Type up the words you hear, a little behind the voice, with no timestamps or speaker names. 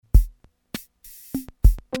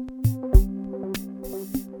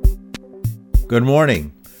Good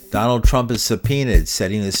morning. Donald Trump is subpoenaed,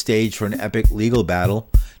 setting the stage for an epic legal battle.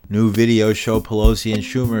 New videos show Pelosi and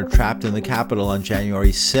Schumer trapped in the Capitol on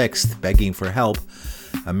January 6th, begging for help.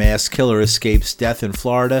 A mass killer escapes death in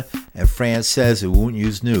Florida, and France says it won't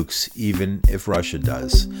use nukes, even if Russia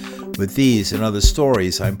does. With these and other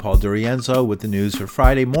stories, I'm Paul Durienzo with the news for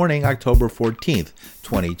Friday morning, October 14th,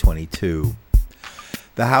 2022.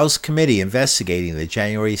 The House committee investigating the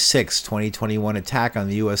January 6, 2021 attack on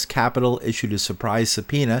the U.S. Capitol issued a surprise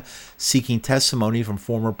subpoena seeking testimony from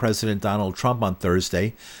former President Donald Trump on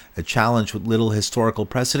Thursday, a challenge with little historical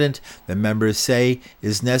precedent that members say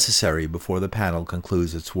is necessary before the panel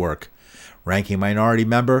concludes its work. Ranking Minority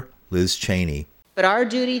Member Liz Cheney. But our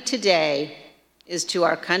duty today is to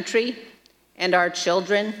our country and our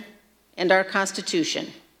children and our Constitution.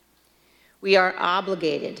 We are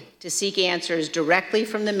obligated to seek answers directly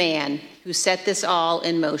from the man who set this all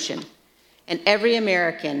in motion. And every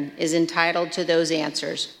American is entitled to those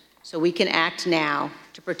answers, so we can act now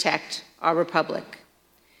to protect our republic.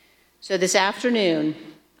 So this afternoon,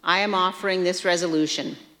 I am offering this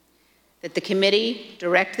resolution that the committee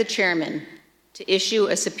direct the chairman to issue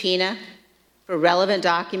a subpoena for relevant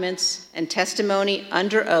documents and testimony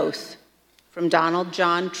under oath from Donald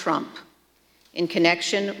John Trump in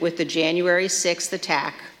connection with the January 6th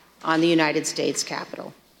attack on the United States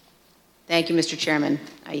Capitol. Thank you, Mr. Chairman.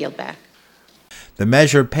 I yield back. The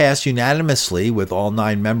measure passed unanimously, with all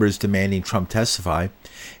 9 members demanding Trump testify.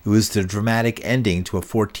 It was the dramatic ending to a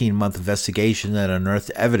 14-month investigation that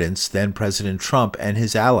unearthed evidence then President Trump and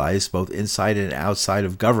his allies, both inside and outside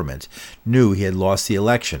of government, knew he had lost the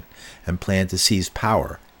election and planned to seize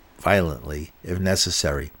power, violently if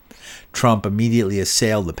necessary. Trump immediately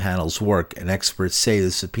assailed the panel's work, and experts say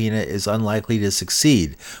the subpoena is unlikely to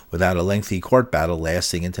succeed without a lengthy court battle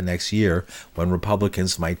lasting into next year, when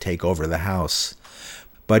Republicans might take over the House.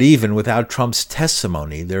 But even without Trump's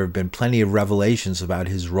testimony, there have been plenty of revelations about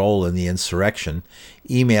his role in the insurrection.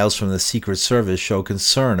 Emails from the Secret Service show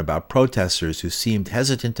concern about protesters who seemed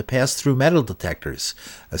hesitant to pass through metal detectors,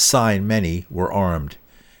 a sign many were armed.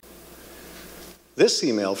 This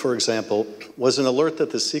email, for example, was an alert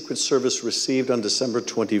that the Secret Service received on December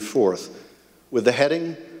 24th with the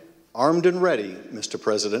heading, "Armed and Ready, Mr.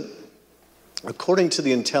 President." According to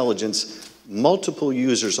the intelligence, multiple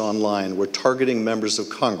users online were targeting members of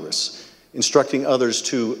Congress, instructing others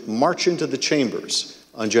to march into the chambers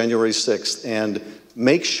on January 6th and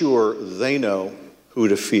make sure they know who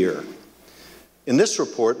to fear. In this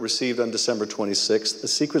report, received on December 26th, the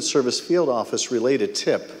Secret Service field office relayed a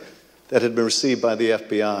tip that had been received by the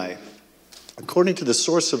FBI. According to the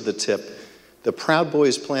source of the tip, the Proud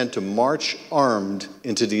Boys plan to march armed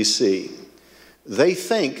into D.C. They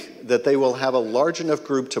think that they will have a large enough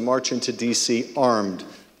group to march into D.C. armed,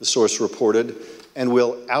 the source reported, and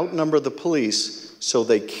will outnumber the police so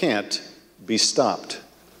they can't be stopped.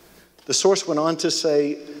 The source went on to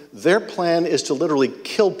say, their plan is to literally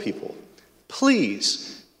kill people.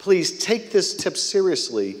 Please take this tip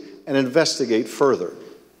seriously and investigate further.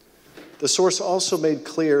 The source also made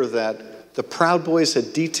clear that the Proud Boys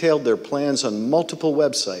had detailed their plans on multiple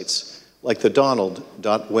websites, like the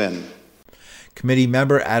Donald.win. Committee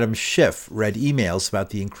member Adam Schiff read emails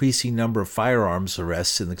about the increasing number of firearms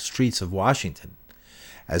arrests in the streets of Washington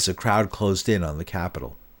as the crowd closed in on the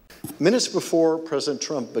Capitol. Minutes before President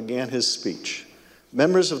Trump began his speech,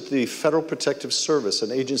 members of the Federal Protective Service,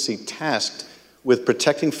 an agency tasked with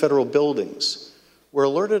protecting federal buildings, were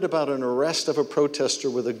alerted about an arrest of a protester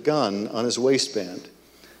with a gun on his waistband.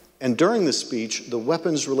 And during the speech, the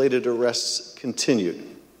weapons-related arrests continued.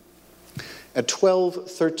 At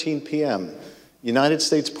 12:13 p.m., United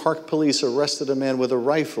States Park Police arrested a man with a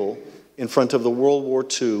rifle in front of the World War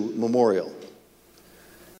II memorial.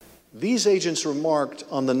 These agents remarked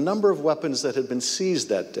on the number of weapons that had been seized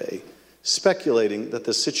that day, speculating that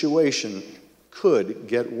the situation could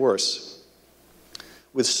get worse.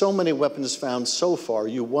 With so many weapons found so far,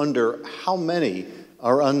 you wonder how many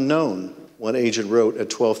are unknown, one agent wrote at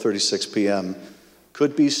 12:36 p.m.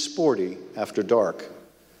 Could be sporty after dark.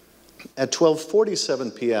 At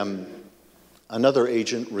 12:47 p.m., another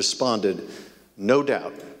agent responded, no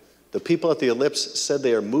doubt. The people at the Ellipse said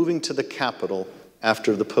they are moving to the Capitol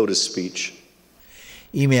after the POTUS speech.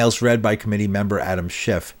 Emails read by committee member Adam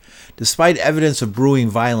Schiff. Despite evidence of brewing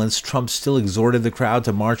violence, Trump still exhorted the crowd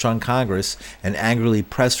to march on Congress and angrily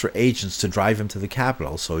pressed for agents to drive him to the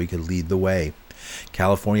Capitol so he could lead the way.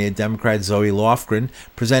 California Democrat Zoe Lofgren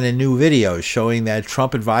presented new videos showing that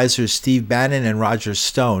Trump advisors Steve Bannon and Roger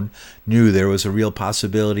Stone knew there was a real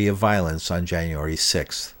possibility of violence on January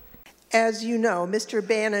 6th. As you know, Mr.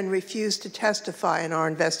 Bannon refused to testify in our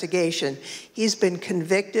investigation. He's been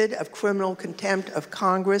convicted of criminal contempt of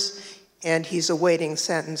Congress, and he's awaiting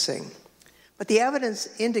sentencing. But the evidence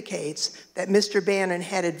indicates that Mr. Bannon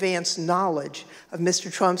had advanced knowledge of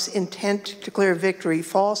Mr. Trump's intent to declare victory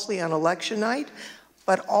falsely on election night,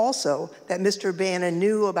 but also that Mr. Bannon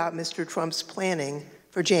knew about Mr. Trump's planning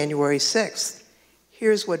for January 6th.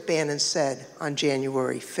 Here's what Bannon said on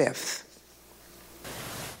January 5th.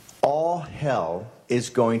 All hell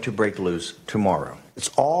is going to break loose tomorrow. It's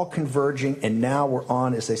all converging, and now we're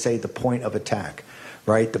on, as they say, the point of attack,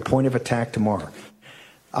 right? The point of attack tomorrow.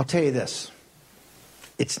 I'll tell you this.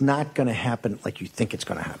 It's not going to happen like you think it's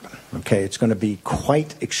going to happen, okay? It's going to be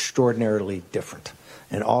quite extraordinarily different.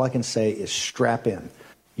 And all I can say is strap in.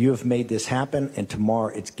 You have made this happen, and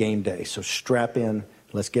tomorrow it's game day. So strap in.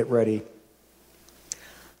 Let's get ready.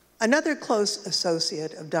 Another close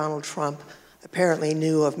associate of Donald Trump apparently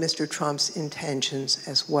knew of Mr. Trump's intentions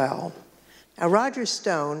as well. Now, Roger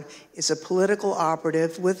Stone is a political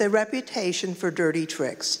operative with a reputation for dirty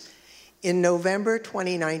tricks. In November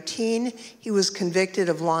 2019, he was convicted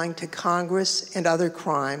of lying to Congress and other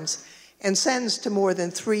crimes and sentenced to more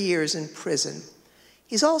than 3 years in prison.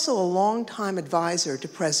 He's also a longtime advisor to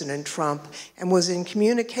President Trump and was in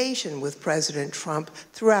communication with President Trump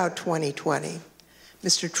throughout 2020.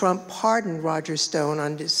 Mr. Trump pardoned Roger Stone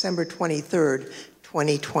on December 23rd,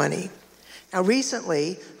 2020. Now,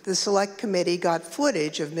 recently, the Select Committee got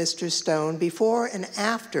footage of Mr. Stone before and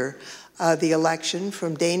after the election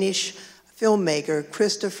from Danish filmmaker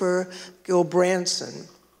Christopher Gulbrandsen,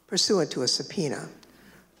 pursuant to a subpoena.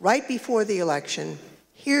 Right before the election,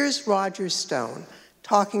 here's Roger Stone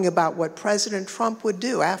talking about what President Trump would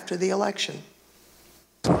do after the election.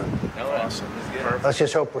 Awesome. Let's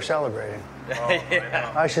just hope we're celebrating.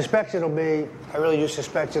 Yeah. I really do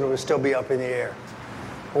suspect it will still be up in the air.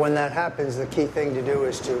 But when that happens, the key thing to do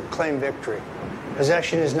is to claim victory.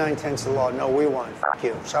 Possession is 9/10 of the law. No, we won. F***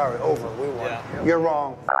 you. Sorry, over. We won. Yeah. You're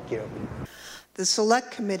wrong. F*** you. The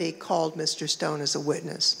Select Committee called Mr. Stone as a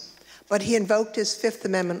witness, but he invoked his Fifth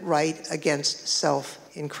Amendment right against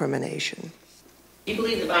self-incrimination. Do you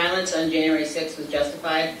believe the violence on January 6th was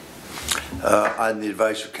justified? On the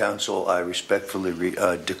advice of counsel, I respectfully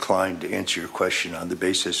decline to answer your question on the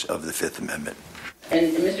basis of the Fifth Amendment.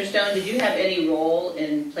 And Mr. Stone, did you have any role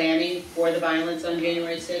in planning for the violence on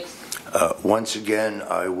January 6th? Once again,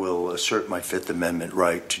 I will assert my Fifth Amendment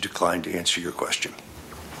right to decline to answer your question.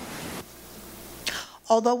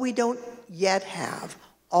 Although we don't yet have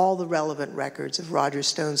all the relevant records of Roger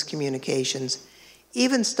Stone's communications,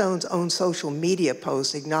 even Stone's own social media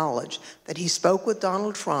posts acknowledge that he spoke with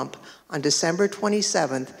Donald Trump on December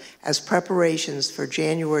 27th as preparations for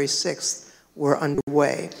January 6th were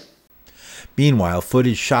underway. Meanwhile,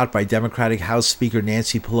 footage shot by Democratic House Speaker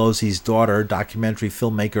Nancy Pelosi's daughter, documentary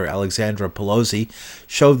filmmaker Alexandra Pelosi,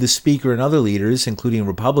 showed the Speaker and other leaders, including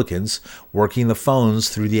Republicans, working the phones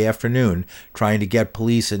through the afternoon, trying to get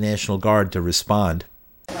police and National Guard to respond.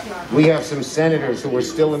 We have some senators who are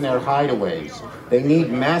still in their hideaways. They need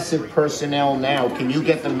massive personnel now. Can you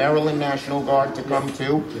get the Maryland National Guard to come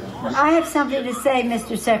too? I have something to say,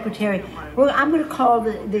 Mr. Secretary. I'm going to call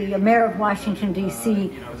the mayor of Washington,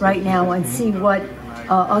 D.C. right now and see what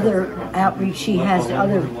other outreach she has to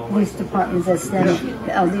other police departments, as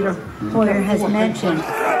Senator Leader Hoyer has mentioned.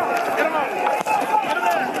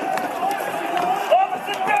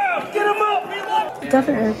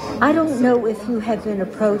 Governor, I don't know if you have been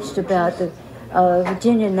approached about the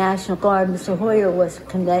Virginia National Guard. Mr. Hoyer was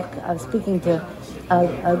speaking to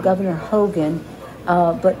Governor Hogan,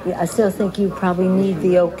 but I still think you probably need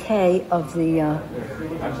the okay of the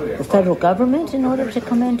federal government in order to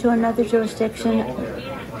come into another jurisdiction.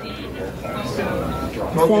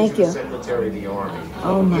 Thank you. Secretary of the Army.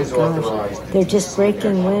 Oh my gosh, they're just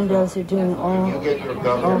breaking windows. They're doing all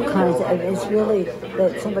kinds of. It's really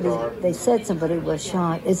that they said somebody was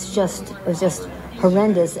shot. It was just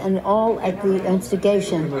horrendous, and all at the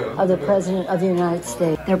instigation of the President of the United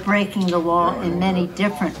States. They're breaking the law in many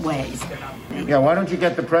different ways. Yeah, why don't you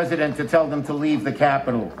get the president to tell them to leave the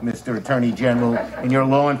Capitol, Mr. Attorney General, in your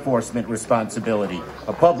law enforcement responsibility?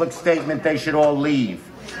 A public statement, they should all leave.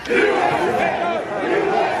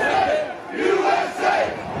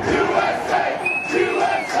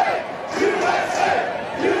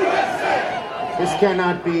 This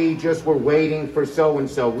cannot be just we're waiting for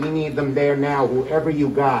so-and-so. We need them there now, whoever you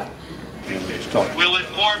got. We'll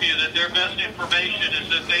inform you that their best information is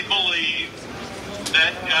that they believe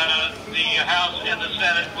that the House and the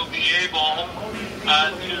Senate will be able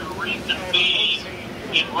to reconvene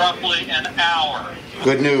in roughly an hour.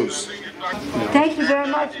 Good news. Thank you very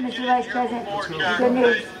much, Mr. Vice President. Good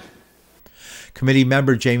news. Committee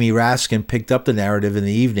member Jamie Raskin picked up the narrative in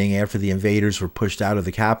the evening after the invaders were pushed out of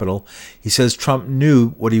the Capitol. He says Trump knew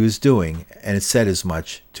what he was doing, and it said as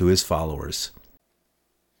much to his followers.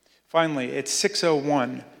 Finally, at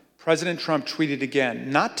 6:01, President Trump tweeted again,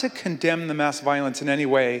 not to condemn the mass violence in any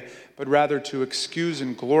way, but rather to excuse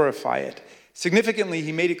and glorify it. Significantly,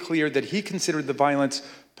 he made it clear that he considered the violence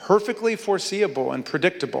perfectly foreseeable and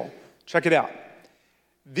predictable. Check it out.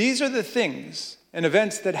 These are the things and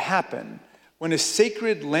events that happen when a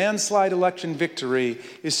sacred landslide election victory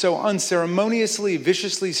is so unceremoniously,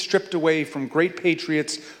 viciously stripped away from great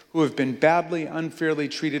patriots who have been badly, unfairly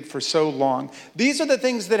treated for so long. These are the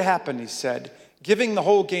things that happen, he said, giving the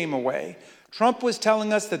whole game away. Trump was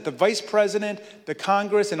telling us that the vice president, the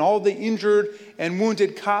Congress, and all the injured and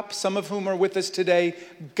wounded cops, some of whom are with us today,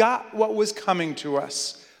 got what was coming to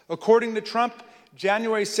us. According to Trump,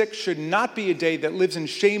 January 6th should not be a day that lives in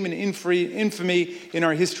shame and infamy in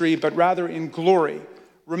our history, but rather in glory.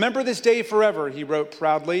 Remember this day forever, he wrote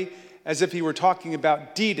proudly, as if he were talking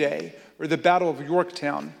about D-Day or the Battle of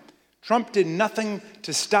Yorktown. Trump did nothing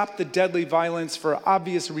to stop the deadly violence for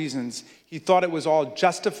obvious reasons. He thought it was all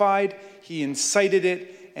justified, he incited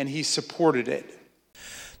it, and he supported it.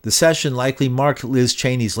 The session likely marked Liz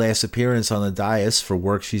Cheney's last appearance on the dais for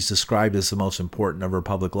work she's described as the most important of her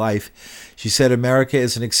public life. She said America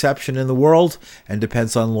is an exception in the world and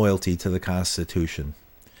depends on loyalty to the Constitution.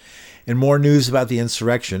 In more news about the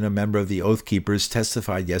insurrection, a member of the Oath Keepers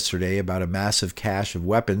testified yesterday about a massive cache of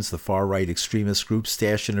weapons the far-right extremist group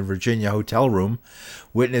stashed in a Virginia hotel room.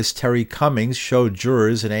 Witness Terry Cummings showed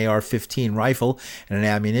jurors an AR-15 rifle and an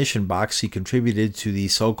ammunition box he contributed to the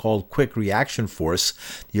so-called Quick Reaction Force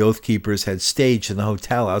the Oath Keepers had staged in the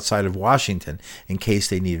hotel outside of Washington in case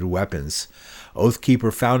they needed weapons. Oath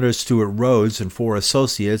Keeper founder Stuart Rhodes and 4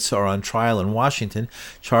 associates are on trial in Washington,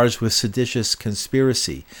 charged with seditious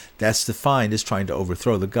conspiracy. That's defined as trying to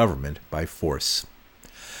overthrow the government by force.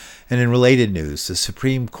 And in related news, the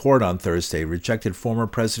Supreme Court on Thursday rejected former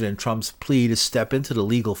President Trump's plea to step into the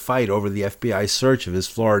legal fight over the FBI search of his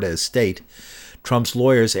Florida estate. Trump's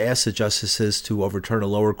lawyers asked the justices to overturn a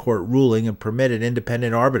lower court ruling and permit an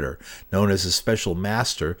independent arbiter, known as a special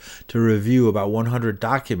master, to review about 100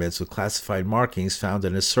 documents with classified markings found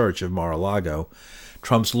in a search of Mar-a-Lago.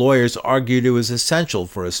 Trump's lawyers argued it was essential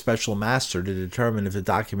for a special master to determine if the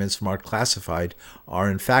documents marked classified are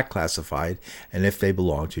in fact classified and if they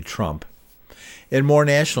belong to Trump. In more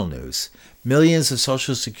national news, millions of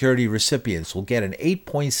Social Security recipients will get an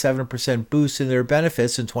 8.7% boost in their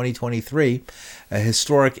benefits in 2023, a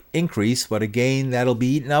historic increase, but a gain that'll be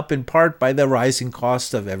eaten up in part by the rising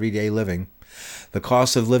cost of everyday living. The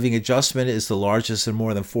cost of living adjustment is the largest in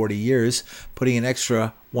more than 40 years, putting an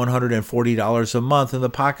extra $140 a month in the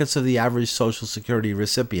pockets of the average Social Security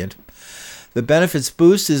recipient. The benefits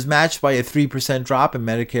boost is matched by a 3% drop in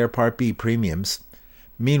Medicare Part B premiums.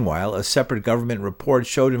 Meanwhile, a separate government report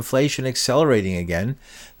showed inflation accelerating again.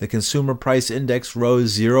 The Consumer Price Index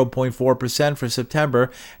rose 0.4% for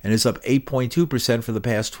September and is up 8.2% for the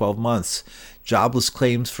past 12 months. Jobless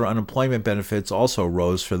claims for unemployment benefits also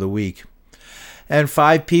rose for the week. And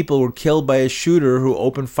 5 people were killed by a shooter who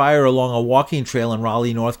opened fire along a walking trail in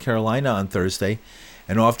Raleigh, North Carolina on Thursday.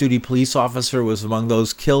 An off-duty police officer was among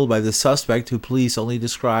those killed by the suspect, who police only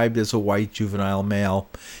described as a white juvenile male.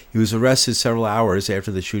 He was arrested several hours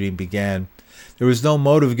after the shooting began. There was no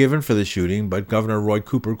motive given for the shooting, but Governor Roy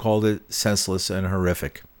Cooper called it senseless and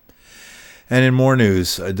horrific. And in more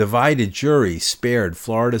news, a divided jury spared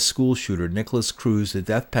Florida school shooter Nicholas Cruz the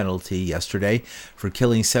death penalty yesterday for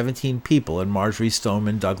killing 17 people in Marjorie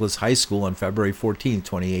Stoneman Douglas High School on February 14,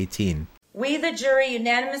 2018. We, the jury,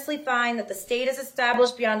 unanimously find that the state has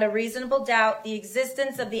established beyond a reasonable doubt the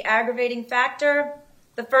existence of the aggravating factor.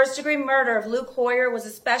 The first-degree murder of Luke Hoyer was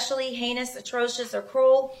especially heinous, atrocious, or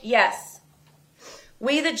cruel. Yes.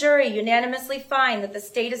 We, the jury, unanimously find that the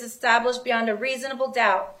state has established beyond a reasonable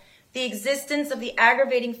doubt the existence of the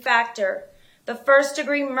aggravating factor. The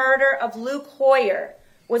first-degree murder of Luke Hoyer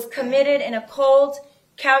was committed in a cold,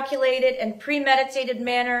 calculated, and premeditated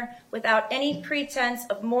manner without any pretense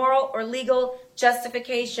of moral or legal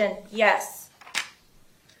justification. Yes.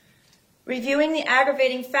 Reviewing the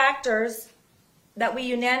aggravating factors that we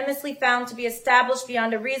unanimously found to be established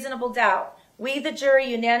beyond a reasonable doubt, we, the jury,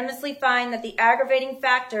 unanimously find that the aggravating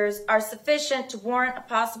factors are sufficient to warrant a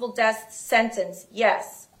possible death sentence.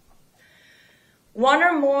 Yes. One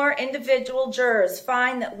or more individual jurors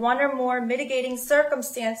find that one or more mitigating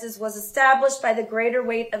circumstances was established by the greater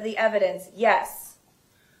weight of the evidence. Yes.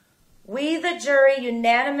 We, the jury,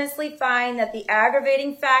 unanimously find that the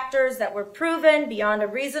aggravating factors that were proven beyond a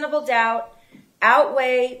reasonable doubt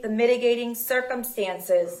outweigh the mitigating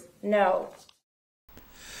circumstances. No.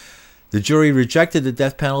 The jury rejected the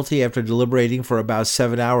death penalty after deliberating for about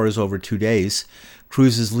 7 hours over 2 days.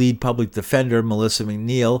 Cruz's lead public defender, Melissa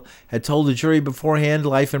McNeil, had told the jury beforehand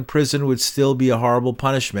life in prison would still be a horrible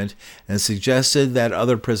punishment and suggested that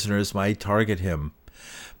other prisoners might target him.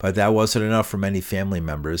 But that wasn't enough for many family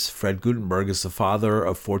members. Fred Gutenberg is the father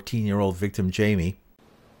of 14-year-old victim Jamie.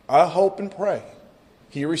 I hope and pray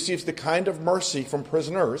he receives the kind of mercy from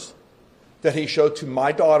prisoners that he showed to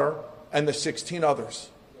my daughter and the 16 others.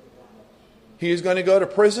 He is going to go to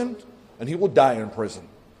prison, and he will die in prison.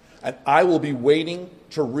 And I will be waiting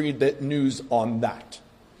to read the news on that.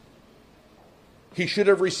 He should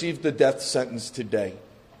have received the death sentence today.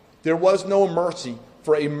 There was no mercy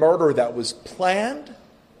for a murder that was planned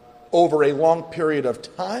over a long period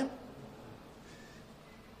of time.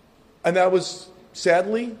 And that was,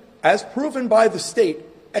 sadly, as proven by the state,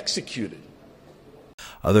 executed.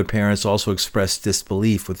 Other parents also expressed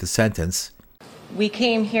disbelief with the sentence. We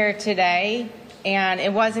came here today, and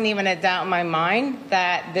it wasn't even a doubt in my mind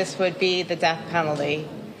that this would be the death penalty.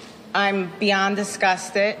 I'm beyond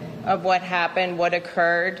disgusted of what happened, what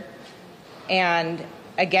occurred. And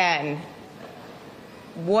again,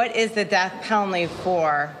 what is the death penalty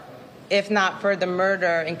for, if not for the murder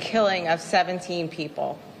and killing of 17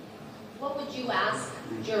 people? What would you ask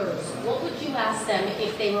jurors? What would you ask them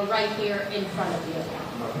if they were right here in front of you?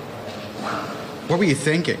 What were you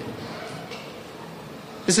thinking?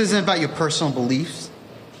 This isn't about your personal beliefs.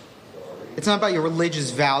 It's not about your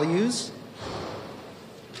religious values.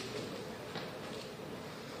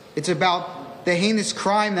 It's about the heinous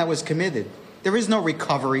crime that was committed. There is no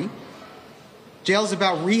recovery. Jail's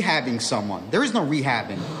about rehabbing someone. There is no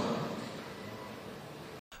rehabbing.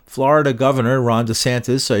 Florida Governor Ron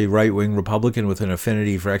DeSantis, a right-wing Republican with an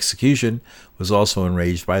affinity for execution, was also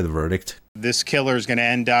enraged by the verdict. This killer is going to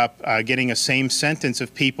end up getting a same sentence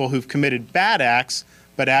of people who've committed bad acts,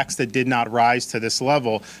 but acts that did not rise to this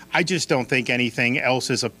level. I just don't think anything else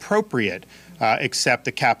is appropriate except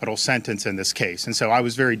the capital sentence in this case. And so I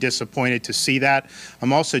was very disappointed to see that.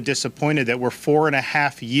 I'm also disappointed that we're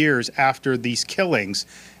 4.5 years after these killings,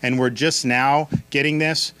 and we're just now getting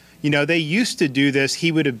this. You know, they used to do this.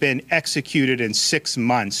 He would have been executed in 6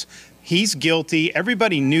 months. He's guilty.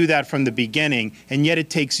 Everybody knew that from the beginning, and yet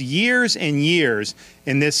it takes years and years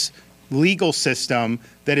in this legal system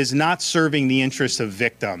that is not serving the interests of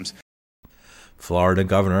victims. Florida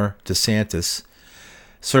Governor DeSantis.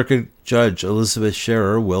 Circuit Judge Elizabeth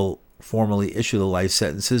Scherer will formally issue the life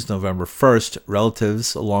sentences November 1st.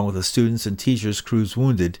 Relatives, along with the students and teachers Cruz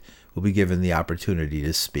wounded, will be given the opportunity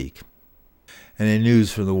to speak. And in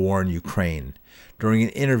news from the war in Ukraine, during an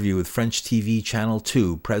interview with French TV Channel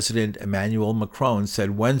 2, President Emmanuel Macron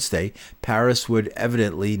said Wednesday Paris would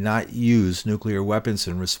evidently not use nuclear weapons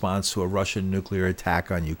in response to a Russian nuclear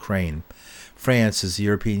attack on Ukraine. France is the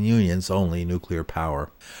European Union's only nuclear power.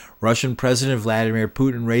 Russian President Vladimir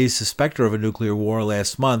Putin raised the specter of a nuclear war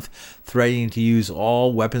last month, threatening to use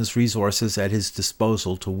all weapons resources at his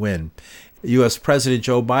disposal to win. U.S. President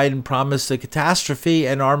Joe Biden promised a catastrophe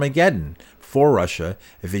and Armageddon for Russia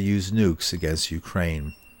if it used nukes against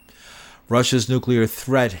Ukraine. Russia's nuclear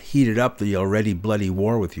threat heated up the already bloody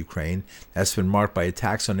war with Ukraine. That's been marked by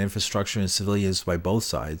attacks on infrastructure and civilians by both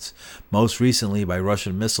sides, most recently by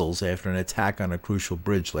Russian missiles after an attack on a crucial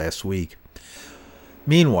bridge last week.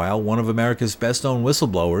 Meanwhile, one of America's best-known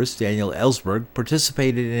whistleblowers, Daniel Ellsberg,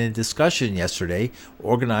 participated in a discussion yesterday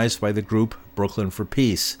organized by the group Brooklyn for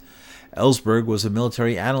Peace. Ellsberg was a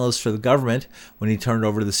military analyst for the government when he turned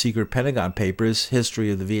over the secret Pentagon Papers,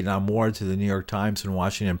 History of the Vietnam War, to the New York Times and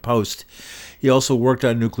Washington Post. He also worked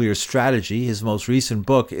on nuclear strategy. His most recent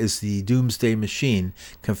book is The Doomsday Machine,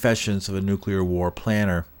 Confessions of a Nuclear War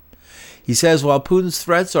Planner. He says while Putin's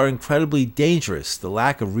threats are incredibly dangerous, the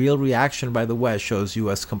lack of real reaction by the West shows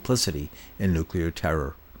U.S. complicity in nuclear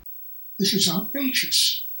terror. This is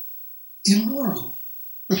outrageous, immoral.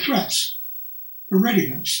 The threats, the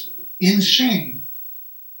readiness, insane.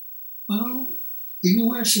 Well, the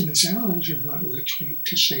U.S. and its allies are not likely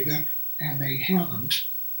to say that, and they haven't,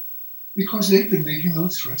 because they've been making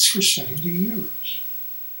those threats for 70 years,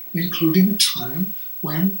 including a time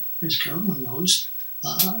when, as Carolyn knows,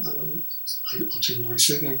 I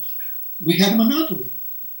said that we had a monopoly.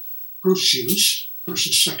 First use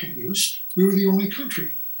versus second use, we were the only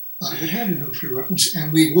country that had the nuclear weapons,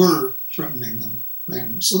 and we were threatening them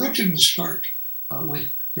then. So that didn't start with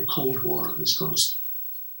the Cold War. This goes,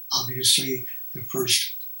 obviously, the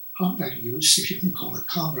first combat use, if you can call it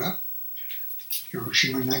combat,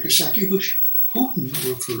 Hiroshima and Nagasaki, which Putin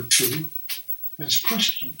referred to as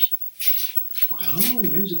precedent. Well,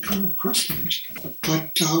 it is a kind of precedent,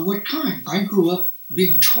 but what kind? I grew up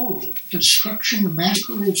being told destruction, the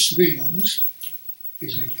massacre of civilians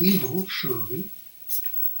is an evil, surely.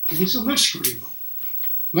 It was a lesser evil,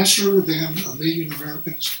 lesser than 1 million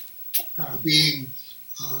Americans being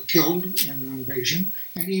killed in an invasion,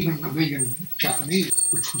 and even 1 million Japanese,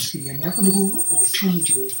 which was the inevitable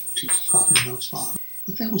alternative to dropping those bombs.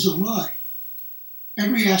 But that was a lie.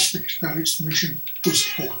 Every aspect of that explanation was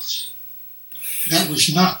false. That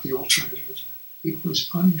was not the alternative. It was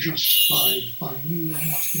unjustified by me,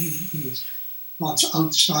 almost any thoughts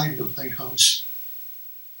outside of the House.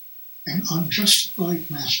 An unjustified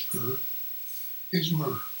massacre is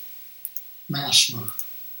murder, mass murder.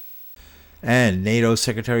 And NATO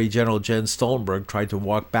Secretary General Jens Stoltenberg tried to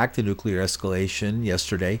walk back the nuclear escalation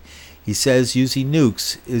yesterday. He says using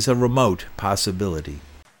nukes is a remote possibility.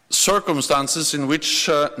 Circumstances in which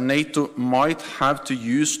NATO might have to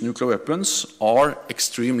use nuclear weapons are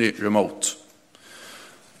extremely remote.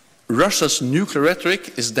 Russia's nuclear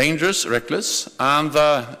rhetoric is dangerous, reckless, and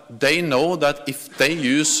they know that if they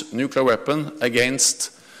use nuclear weapon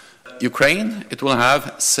against Ukraine, it will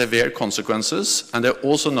have severe consequences, and they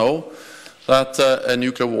also know that a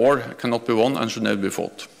nuclear war cannot be won and should never be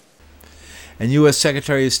fought. And U.S.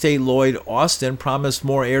 Secretary of State Lloyd Austin promised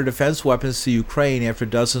more air defense weapons to Ukraine after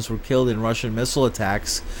dozens were killed in Russian missile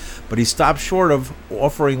attacks, but he stopped short of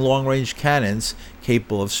offering long-range cannons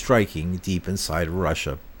capable of striking deep inside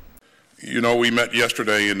Russia. You know, we met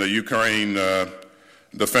yesterday in the Ukraine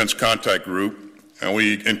Defense Contact Group, and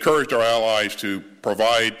we encouraged our allies to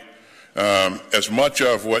provide as much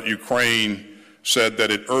of what Ukraine said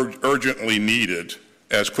that it urgently needed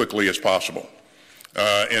as quickly as possible.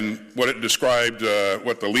 And what it described,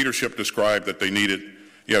 what the leadership described that they needed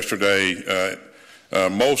yesterday,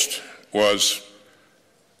 most was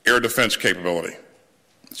air defense capability.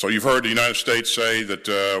 So you've heard the United States say that,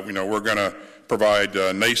 we're going to provide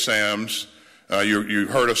NASAMS. You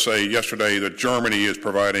heard us say yesterday that Germany is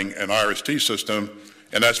providing an IRIS-T system,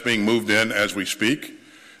 and that's being moved in as we speak.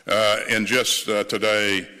 And just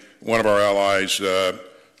today, one of our allies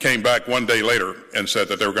came back one day later and said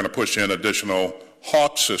that they were going to push in additional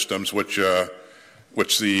Hawk systems, which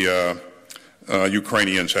the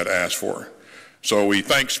Ukrainians had asked for. So we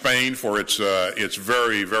thank Spain for its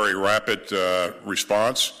very, very rapid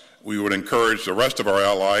response. We would encourage the rest of our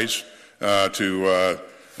allies to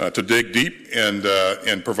dig deep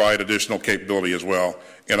and provide additional capability as well.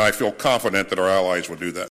 And I feel confident that our allies will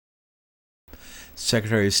do that.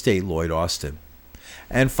 Secretary of State Lloyd Austin.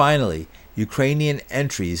 And finally, Ukrainian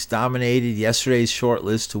entries dominated yesterday's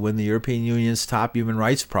shortlist to win the European Union's top human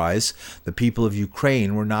rights prize. The people of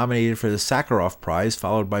Ukraine were nominated for the Sakharov Prize,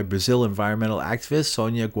 followed by Brazil environmental activist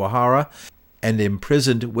Sonia Guajara and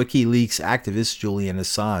imprisoned WikiLeaks activist Julian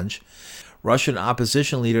Assange. Russian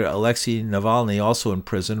opposition leader Alexei Navalny, also in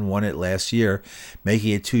prison, won it last year,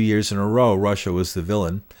 making it 2 years in a row Russia was the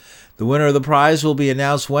villain. The winner of the prize will be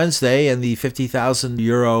announced Wednesday, and the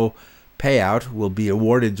 €50,000 payout will be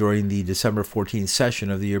awarded during the December 14th session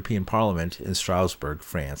of the European Parliament in Strasbourg,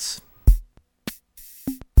 France.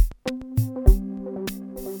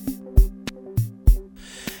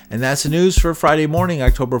 And that's the news for Friday morning,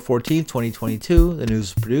 October 14th, 2022. The news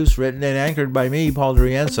is produced, written, and anchored by me, Paul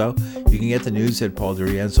DiRienzo. You can get the news at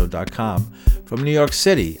pauldirienzo.com. From New York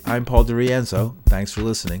City, I'm Paul DiRienzo. Thanks for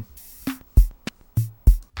listening.